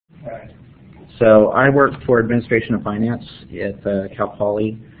So I work for Administration of Finance at Cal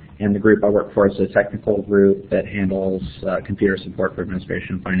Poly, and the group I work for is a technical group that handles computer support for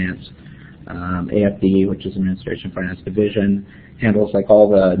Administration of Finance. AFD, which is Administration of Finance Division, handles like all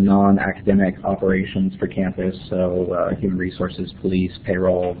the non-academic operations for campus, so human resources, police,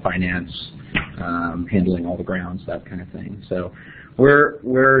 payroll, finance, handling all the grounds, that kind of thing. So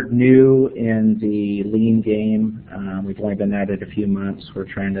we're new in the lean game. We've only been at it a few months.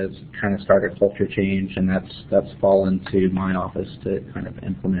 We're trying to kind of start a culture change, and that's fallen to my office to kind of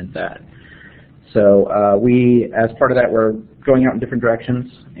implement that. So we, as part of that, we're going out in different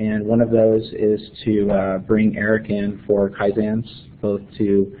directions, and one of those is to bring Eric in for Kaizens, both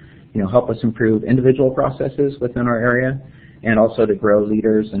to help us improve individual processes within our area, and also to grow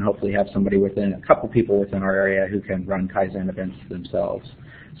leaders and hopefully have somebody a couple people within our area who can run Kaizen events themselves.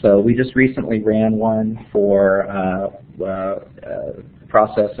 So we just recently ran one for a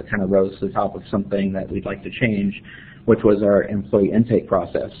process that kind of rose to the top of something that we'd like to change, which was our employee intake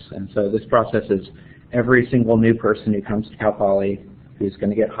process. And so this process is every single new person who comes to Cal Poly who's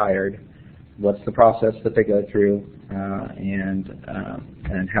going to get hired, what's the process that they go through, and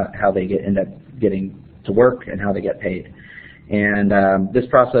how they end up getting to work and how they get paid. And this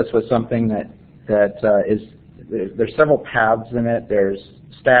process was something that there's several paths in it. There's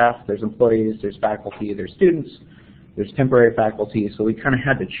staff, there's employees, there's faculty, there's students, there's temporary faculty. So we kind of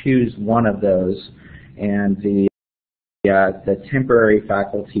had to choose one of those, and the temporary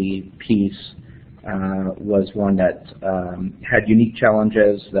faculty piece was one that had unique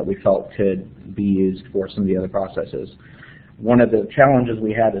challenges that we felt could be used for some of the other processes. One of the challenges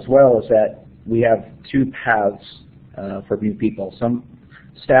we had as well is that we have two paths for new people. Some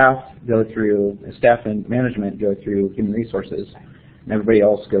staff and management go through human resources, and everybody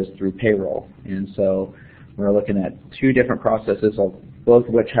else goes through payroll. And so we're looking at two different processes, both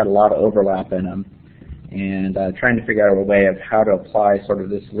of which had a lot of overlap in them, and trying to figure out a way of how to apply sort of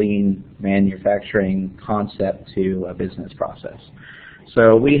this lean manufacturing concept to a business process.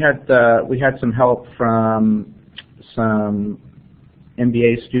 So we had some help from some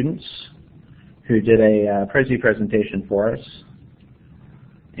MBA students who did a Prezi presentation for us,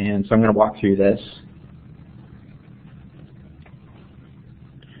 and so I'm going to walk through this.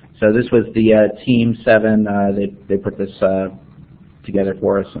 So this was the Team 7. They put this together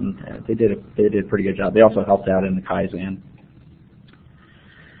for us, and they did a pretty good job. They also helped out in the Kaizen.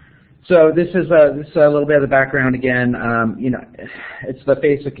 So this is a little bit of the background again. It's the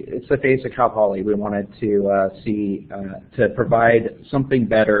face of Cal Poly. We wanted to provide something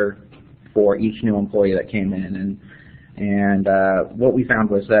better for each new employee that came in, and what we found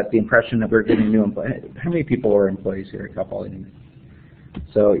was that the impression that we're giving new employees. How many people are employees here at Cal Poly?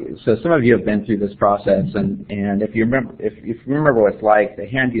 So some of you have been through this process, and if you remember what it's like, they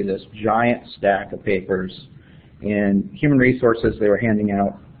hand you this giant stack of papers. In human resources, they were handing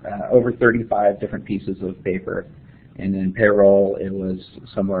out over 35 different pieces of paper, and in payroll, it was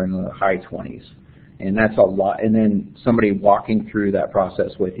somewhere in the high 20s. And that's a lot. And then somebody walking through that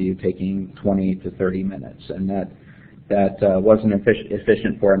process with you, taking 20 to 30 minutes, and that wasn't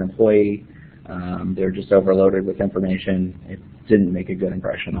efficient for an employee. They're just overloaded with information. It didn't make a good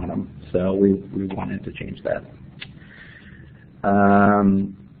impression on them. So we wanted to change that.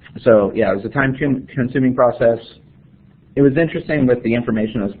 So yeah, it was a time-consuming process. It was interesting with the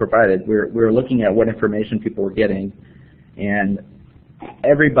information that was provided. We were looking at what information people were getting, and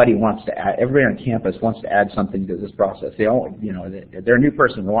everybody on campus wants to add something to this process. They're a new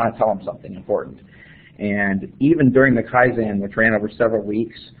person. We want to tell them something important. And even during the Kaizen, which ran over several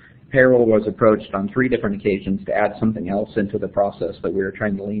weeks, payroll was approached on 3 different occasions to add something else into the process that we were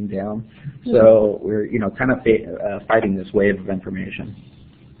trying to lean down. So we're kind of fighting this wave of information.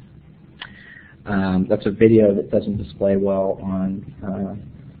 That's a video that doesn't display well on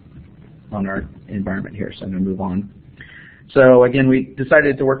our environment here, so I'm going to move on. So again, we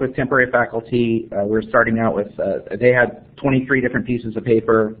decided to work with temporary faculty. We're starting out with, they had 23 different pieces of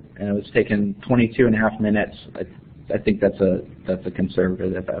paper, and it was taking 22.5 minutes. I think that's a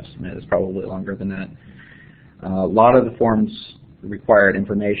conservative estimate. It's probably longer than that. A lot of the forms required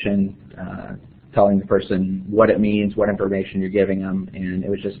information, telling the person what it means, what information you're giving them, and it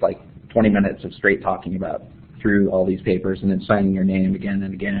was just like 20 minutes of straight talking about through all these papers, and then signing your name again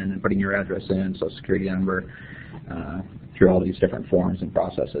and again, and putting your address in, social security number, through all these different forms and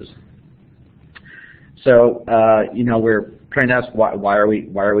processes. So we're trying to ask why are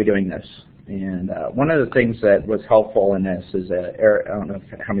we doing this? And one of the things that was helpful in this is that Eric, I don't know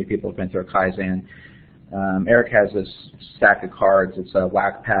how many people have been through a Kaizen. Eric has this stack of cards. It's a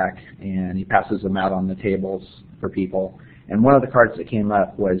whack pack, and he passes them out on the tables for people. And one of the cards that came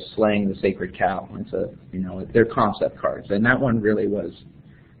up was slaying the sacred cow. It's a, they're concept cards, and that one really was,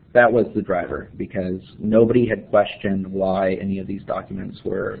 that was the driver, because nobody had questioned why any of these documents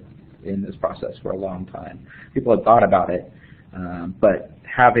were in this process for a long time. People had thought about it, but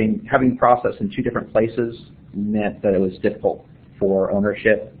having process in two different places meant that it was difficult for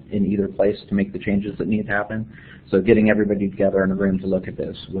ownership in either place to make the changes that needed to happen. So getting everybody together in a room to look at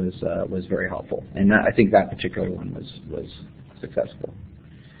this was very helpful, and I think that particular one was successful.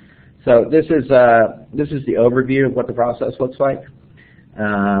 So this is the overview of what the process looks like.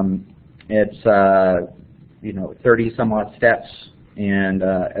 It's 30 some odd steps, and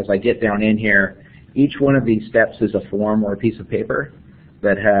as I get down in here, each one of these steps is a form or a piece of paper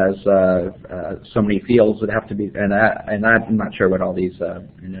that has so many fields that have to be, and I'm not sure what all these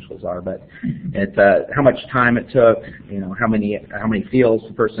initials are, but it's how much time it took, how many fields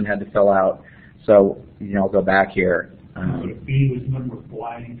the person had to fill out. So I'll go back here. B was number of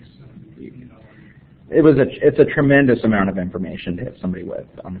blanks. It's a tremendous amount of information to hit somebody with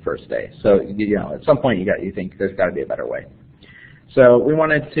on the first day. So at some point you think there's got to be a better way. So we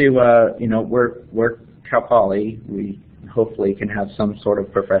wanted to we're Cal Poly. We hopefully can have some sort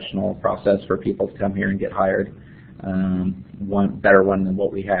of professional process for people to come here and get hired, one better one than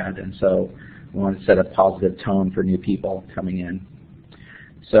what we had, and so we want to set a positive tone for new people coming in.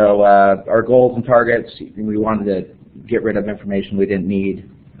 So our goals and targets, we wanted to get rid of information we didn't need.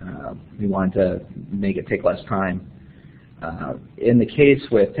 We wanted to make it take less time. In the case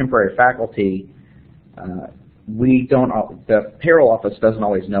with temporary faculty, the payroll office doesn't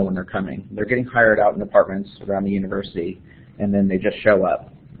always know when they're coming. They're getting hired out in departments around the university, and then they just show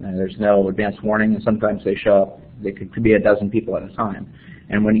up. There's no advance warning, and sometimes they show up. They could be a dozen people at a time.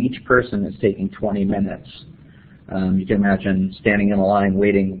 And when each person is taking 20 minutes, you can imagine standing in a line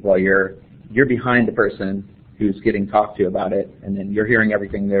waiting while you're behind the person who's getting talked to about it, and then you're hearing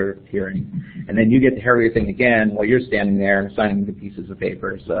everything they're hearing. And then you get to hear everything again while you're standing there signing the pieces of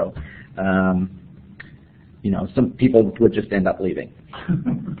paper. So some people would just end up leaving.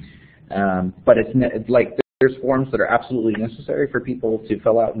 But it's like there's forms that are absolutely necessary for people to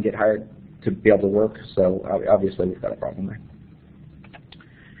fill out and get hired to be able to work. So obviously we've got a problem there.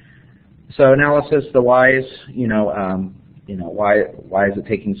 So analysis, the whys. Why is it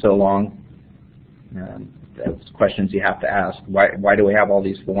taking so long? That's questions you have to ask. Why do we have all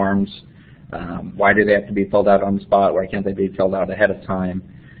these forms? Why do they have to be filled out on the spot? Why can't they be filled out ahead of time?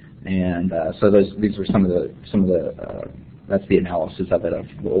 And so these were some of the that's the analysis of it, of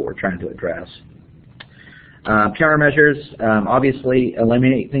what we're trying to address. Countermeasures, obviously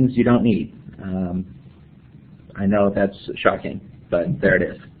eliminate things you don't need. I know that's shocking, but there it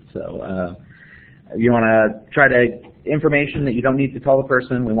is. So you want to try to, information that you don't need to tell the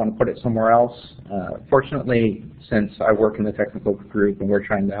person, we want to put it somewhere else. Fortunately, since I work in the technical group and we're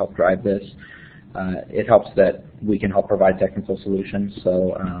trying to help drive this, it helps that we can help provide technical solutions.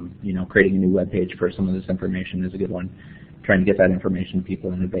 So, creating a new web page for some of this information is a good one. Trying to get that information to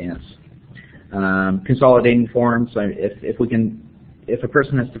people in advance. Consolidating forms. If a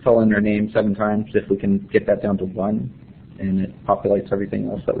person has to fill in their name 7 times, if we can get that down to 1, and it populates everything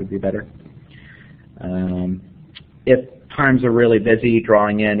else, that would be better. If times are really busy,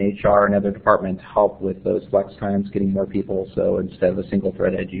 drawing in HR and other departments help with those flex times, getting more people. So instead of a single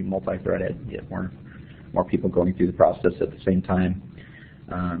threaded, you multi-threaded, get more people going through the process at the same time.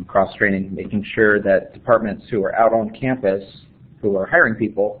 Cross-training, making sure that departments who are out on campus, who are hiring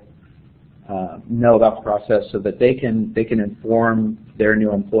people, know about the process so that they can inform their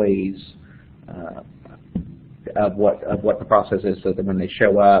new employees of what the process is, so that when they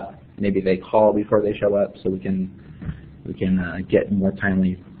show up, maybe they call before they show up, so we can get more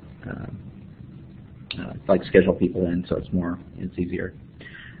timely, schedule people in, so it's easier.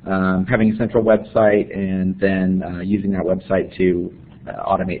 Having a central website, and then using that website to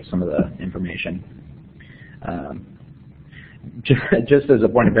automate some of the information. Just as a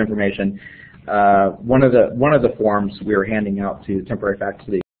point of information, one of the forms we were handing out to temporary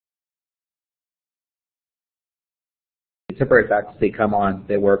faculty. Temporary faculty come on,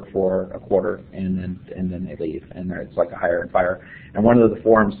 they work for a quarter, and then they leave, and it's like a hire and fire. And one of the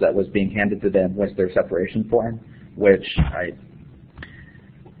forms that was being handed to them was their separation form, which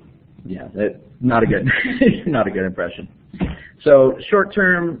not a good not a good impression. So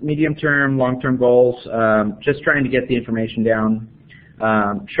short-term, medium-term, long-term goals, just trying to get the information down.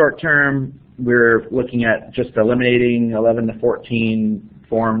 Short-term, we're looking at just eliminating 11 to 14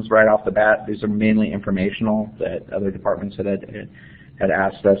 forms right off the bat. These are mainly informational that other departments had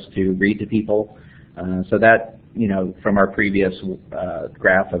asked us to read to people. So that, from our previous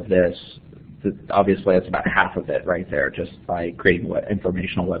graph of this, obviously that's about half of it right there, just by creating an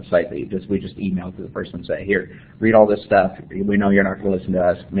informational website that we just email to the person and say, here, read all this stuff. We know you're not going to listen to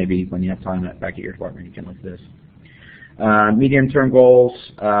us. Maybe when you have time back at your department, you can look at this. Medium-term goals,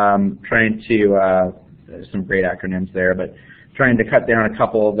 trying to, some great acronyms there, but trying to cut down a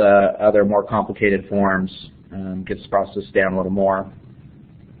couple of the other more complicated forms, get this process down a little more.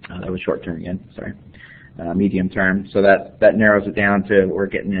 That was short-term again, sorry. Medium term, so that narrows it down to we're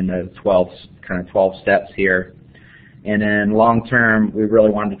getting into 12 steps here. And then long term, we really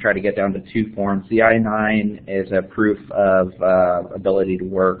wanted to try to get down to 2 forms. The I-9 is a proof of ability to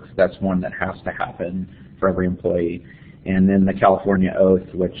work. That's one that has to happen for every employee. And then the California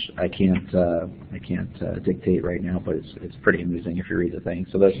oath, which I can't dictate right now, but it's pretty amusing if you read the thing.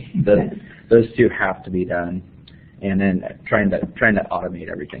 So those 2 have to be done, and then trying to automate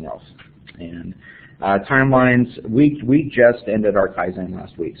everything else. And timelines, we just ended our Kaizen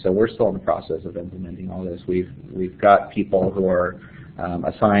last week, so we're still in the process of implementing all this. We've got people who are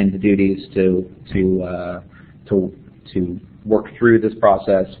assigned the duties to work through this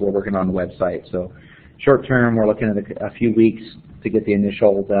process. We're working on the website. So short term, we're looking at a few weeks to get the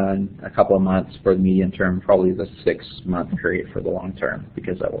initial done, a couple of months for the medium term, probably the 6-month period for the long term,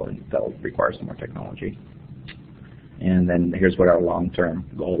 because that will require some more technology. And then here's what our long-term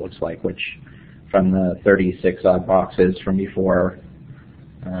goal looks like, which from the 36 odd boxes from before,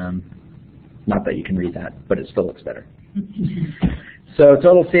 not that you can read that, but it still looks better. So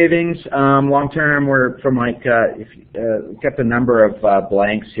total savings, long-term, we're from like, we've got the number of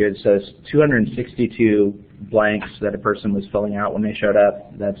blanks here. It says 262 blanks that a person was filling out when they showed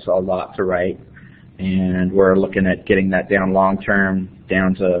up. That's a lot to write. And we're looking at getting that down long-term,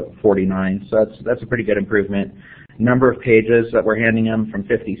 down to 49. So that's a pretty good improvement. Number of pages that we're handing them from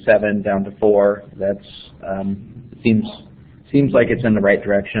 57 down to 4. That's seems like it's in the right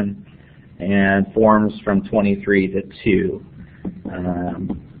direction. And forms from 23 to 2.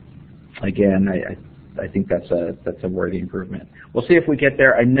 Again, I think that's a worthy improvement. We'll see if we get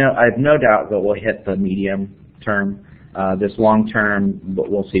there. I have no doubt that we'll hit the medium term. This long term,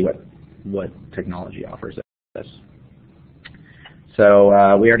 but we'll see what technology offers us.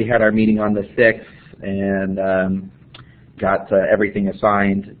 So we already had our meeting on the 6th. And got everything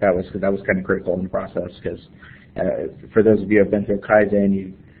assigned. That was kind of critical in the process, because for those of you who have been through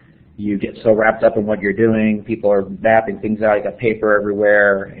Kaizen, you get so wrapped up in what you're doing. People are mapping things out. You got paper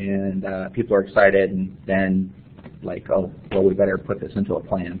everywhere, and people are excited. And then, like, oh, well, we better put this into a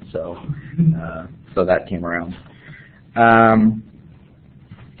plan. So, so that came around.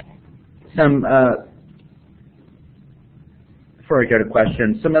 Before I go to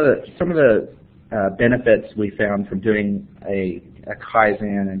questions, some of the benefits we found from doing a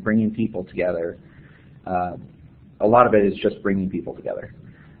Kaizen and bringing people together, a lot of it is just bringing people together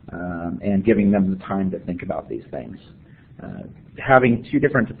and giving them the time to think about these things. Having 2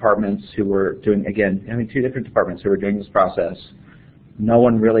 different departments who were doing this process, no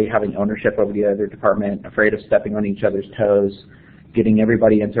one really having ownership over the other department, afraid of stepping on each other's toes, getting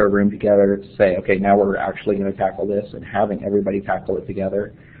everybody into a room together to say, okay, now we're actually going to tackle this, and having everybody tackle it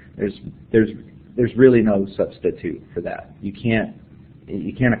together. There's really no substitute for that. You can't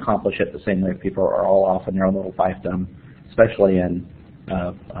accomplish it the same way if people are all off in their own little fiefdom, especially in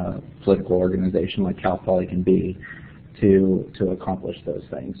a political organization like Cal Poly can be, to accomplish those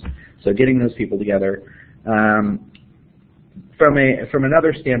things. So getting those people together. From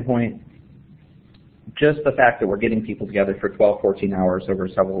another standpoint, just the fact that we're getting people together for 12, 14 hours over a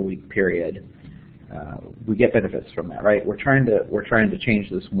several-week period, we get benefits from that, right? We're trying to change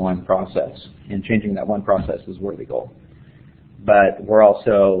this one process, and changing that one process is a worthy goal. But we're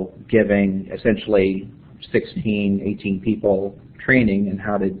also giving essentially 16, 18 people training in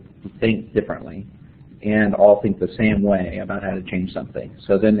how to think differently and all think the same way about how to change something.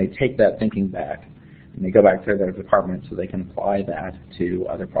 So then they take that thinking back and they go back to their department so they can apply that to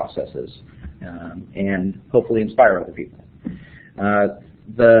other processes and hopefully inspire other people.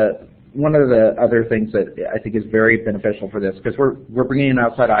 One of the other things that I think is very beneficial for this, because we're bringing in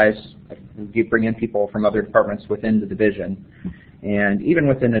outside eyes, we bring in people from other departments within the division, and even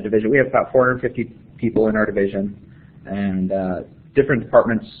within the division, we have about 450 people in our division, and different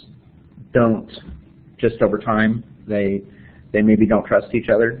departments don't, just over time, they maybe don't trust each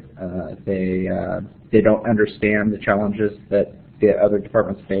other. They don't understand the challenges that the other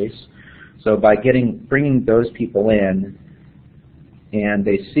departments face. So by bringing those people in, and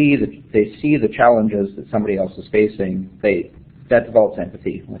they see the challenges that somebody else is facing, that develops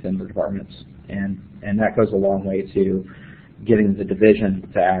empathy within the departments, and that goes a long way to getting the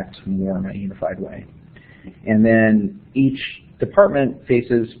division to act more in a unified way. And then each department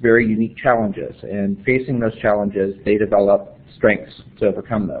faces very unique challenges, and facing those challenges, they develop strengths to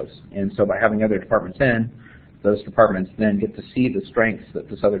overcome those. And so by having other departments in, those departments then get to see the strengths that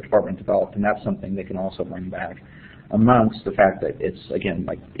this other department developed, and that's something they can also bring back, amongst the fact that it's, again,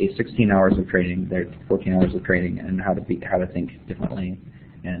 like 16 hours of training, there's 14 hours of training, and how to think differently.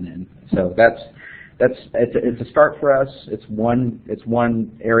 And so it's a start for us. It's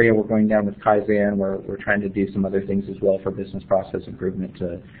one area we're going down with Kaizen. We're trying to do some other things as well for business process improvement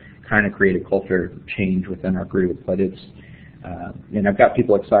to kind of create a culture change within our group. But it's and I've got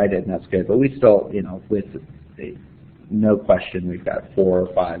people excited, and that's good. But we still, with no question, we've got 4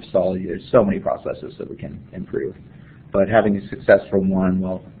 or 5 solid. There's so many processes that we can improve. But having a successful one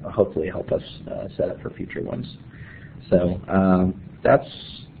will hopefully help us set up for future ones. So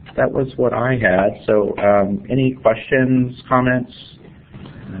that was what I had. So any questions, comments?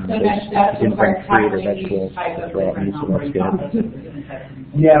 So that's didn't bring fruit or tackling vegetables each type of to throw at me, different so that's onboarding good. processes.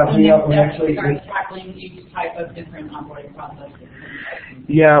 Yeah, we actually, Tackling each type of different onboarding processes.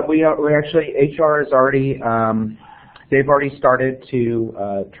 Yeah, we actually, HR is already, they've already started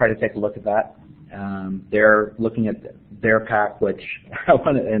to try to take a look at that. They're looking at their pack, which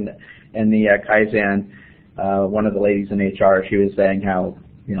in the Kaizen, one of the ladies in HR, she was saying how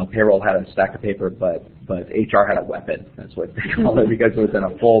payroll had a stack of paper, but HR had a weapon. That's what they call it, because it was in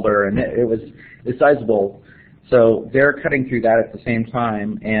a folder, and it's sizable. So they're cutting through that at the same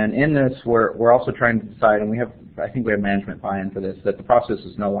time. And in this, we're also trying to decide, and I think we have management buy-in for this, that the process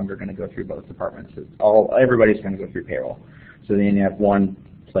is no longer going to go through both departments. Everybody's going to go through payroll. So then you have one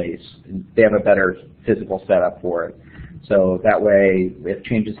place, and they have a better physical setup for it. So that way, if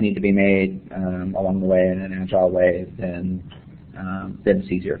changes need to be made along the way in an agile way, then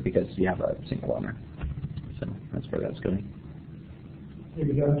it's easier because you have a single owner. So that's where that's going.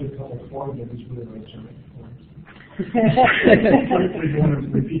 maybe that was a couple of forms that was really right, sorry. If you want to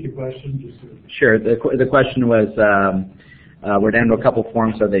repeat the question, just to... Sure. The question was, we're down to a couple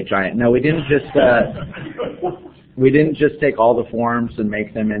forms. Are they giant? No, we didn't just take all the forms and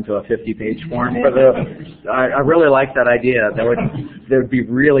make them into a 50-page form. I really like that idea. That would be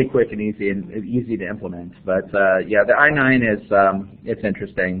really quick and easy to implement. But yeah, the I-9 is it's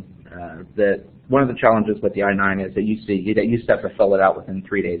interesting. One of the challenges with the I-9 is that you used to have to fill it out within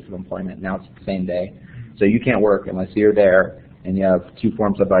 3 days of employment. Now it's the same day. So you can't work unless you're there and you have 2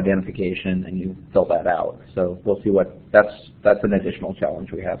 forms of identification and you fill that out. So we'll see that's an additional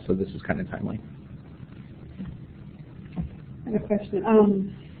challenge we have. So this is kind of timely. I have a question.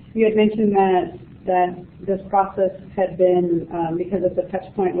 You had mentioned that this process had been, because of the touch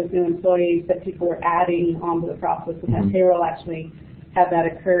point with new employees, that people were adding onto the process, and that payroll actually had that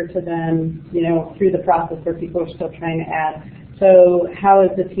occur to them, through the process where people are still trying to add. So how is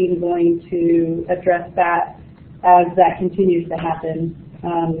the team going to address that as that continues to happen,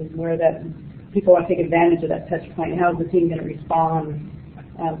 where that people want to take advantage of that touch point? How is the team going to respond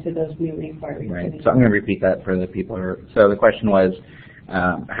to those new inquiries? Right. So I'm going to repeat that for the people who are. So the question was,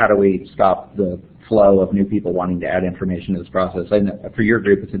 how do we stop the flow of new people wanting to add information to this process? And for your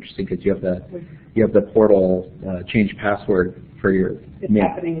group, it's interesting because you have the portal change password for your. It's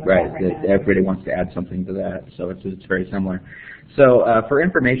happening right. Right now. Everybody wants to add something to that, so it's very similar. So for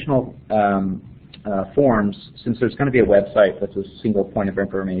informational forms, since there's going to be a website that's a single point of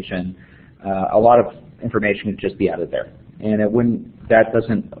information, a lot of information would just be added there. And that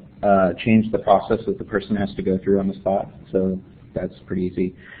doesn't change the process that the person has to go through on the spot, so that's pretty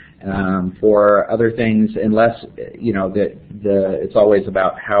easy. For other things, unless, it's always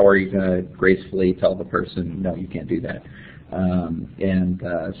about how are you going to gracefully tell the person, no, you can't do that.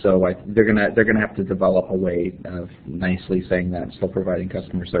 So they're gonna have to develop a way of nicely saying that, still providing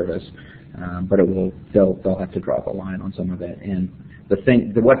customer service, but they'll have to draw the line on some of it. And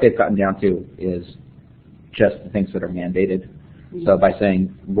what they've gotten down to is just the things that are mandated. So by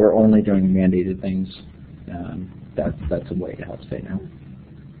saying we're only doing mandated things, that's a way to help say no.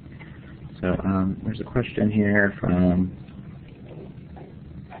 So there's a question here from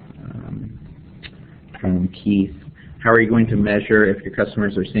Keith. How are you going to measure if your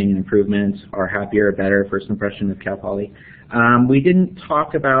customers are seeing an improvement, are happier or better? First impression of Cal Poly. We didn't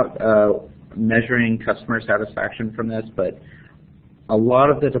talk about measuring customer satisfaction from this, but a lot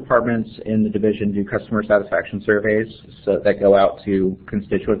of the departments in the division do customer satisfaction surveys that go out to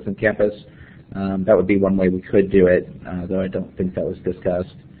constituents on campus. That would be one way we could do it, though I don't think that was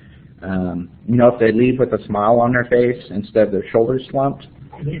discussed. If they leave with a smile on their face instead of their shoulders slumped.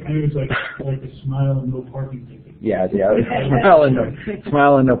 I think it was like a smile and no parking ticket. Yeah,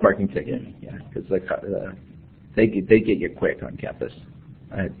 smile and no parking ticket. Yeah, because they get you quick on campus.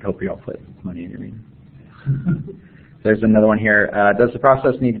 I hope you all put money in your meeting. There's another one here. Does the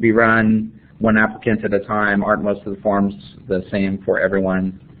process need to be run one applicant at a time? Aren't most of the forms the same for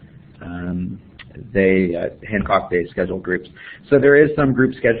everyone? Hancock-based schedule groups. So there is some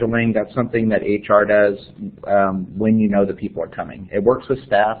group scheduling. That's something that HR does when you know that people are coming. It works with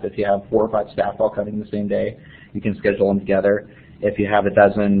staff. If you have 4 or 5 staff all coming the same day, you can schedule them together. If you have a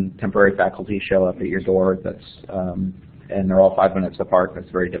dozen temporary faculty show up at your door, and they're all 5 minutes apart, that's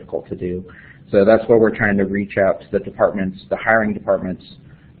very difficult to do. So that's where we're trying to reach out to the departments, the hiring departments,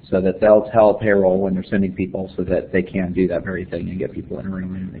 so that they'll tell payroll when they're sending people so that they can do that very thing and get people in a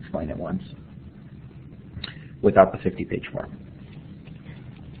room and explain it once without the 50-page form.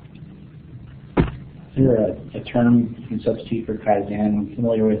 Is there a term you can substitute for Kaizen? I'm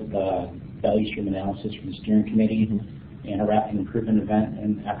familiar with value stream analysis from the steering committee and a rapid improvement event,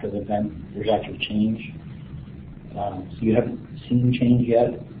 and after the event there's actual change. So you haven't seen change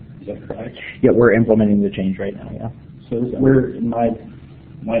yet, is that correct? Yeah, we're implementing the change right now, yeah. So we're, in my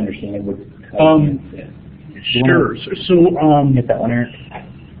understanding, would Kaizen fit? Sure. So Hit that one, Eric.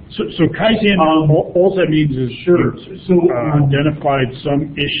 So Kaizen, all that means is identified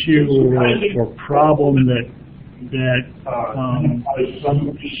some issue or problem that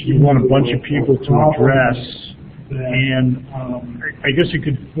you want a bunch of people to address. And I guess you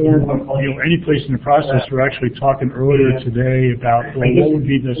could form, any place in the process. We're actually talking earlier today about what would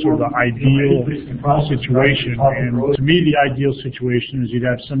be the sort of the ideal situation. And to me, the ideal situation is you'd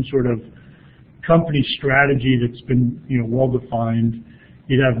have some sort of company strategy that's been well defined.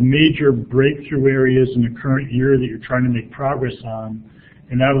 You'd have major breakthrough areas in the current year that you're trying to make progress on.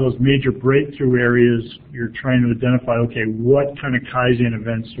 And out of those major breakthrough areas, you're trying to identify, okay, what kind of Kaizen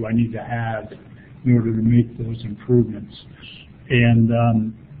events do I need to have in order to make those improvements? And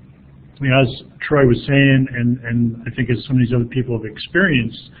as Troy was saying, and I think as some of these other people have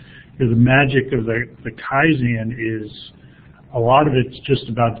experienced, the magic of the Kaizen is a lot of it's just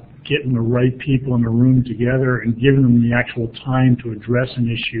about getting the right people in the room together and giving them the actual time to address an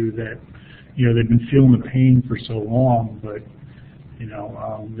issue that they've been feeling the pain for so long, but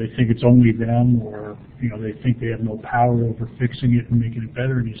they think it's only them, or they think they have no power over fixing it and making it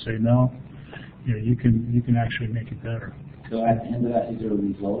better. And you say, no, you can actually make it better. So at the end of that, is there a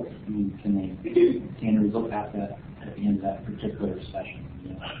result? I mean, can they gain a result at the end of that particular session?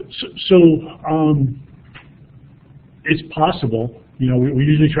 It's possible. We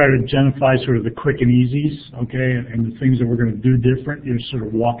usually try to identify sort of the quick and easies, okay, and the things that we're going to do different. Sort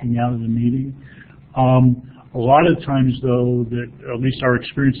of walking out of the meeting. A lot of times, though, that at least our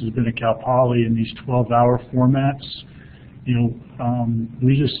experience has been at Cal Poly in these 12-hour formats,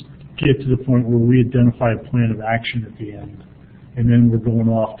 we just get to the point where we identify a plan of action at the end, and then we're going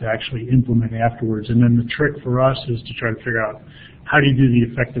off to actually implement afterwards. And then the trick for us is to try to figure out how do you do the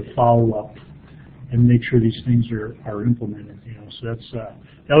effective follow-up and make sure these things are implemented. So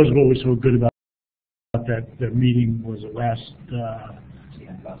that was what was so good about that meeting. Was it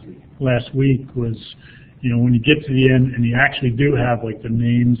last week was when you get to the end and you actually do have like the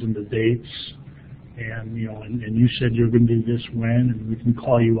names and the dates, and and you said you're going to do this when, and we can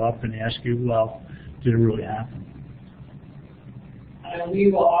call you up and ask you, well, did it really happen?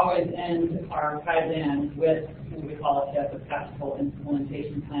 We will always end our Kaizen with what we call a tactical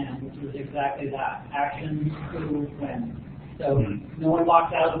implementation plan, which is exactly that: action, who, when. So no one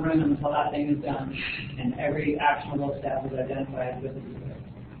walks out of the room until that thing is done, and every actionable step is identified with the user.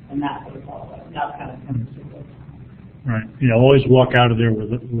 And that's what we call it. That's kind of comes. Right. Always walk out of there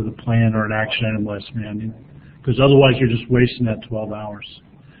with a plan or an action item list, man, because otherwise you're just wasting that 12 hours.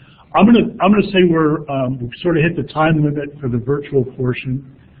 I'm gonna say we've sort of hit the time limit for the virtual portion,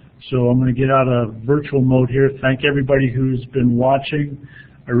 so I'm going to get out of virtual mode here. Thank everybody who's been watching.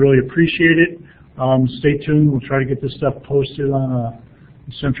 I really appreciate it. Stay tuned. We'll try to get this stuff posted on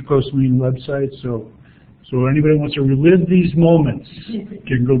the Central Coast Lean website. So anybody who wants to relive these moments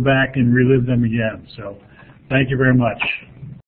can go back and relive them again. So thank you very much.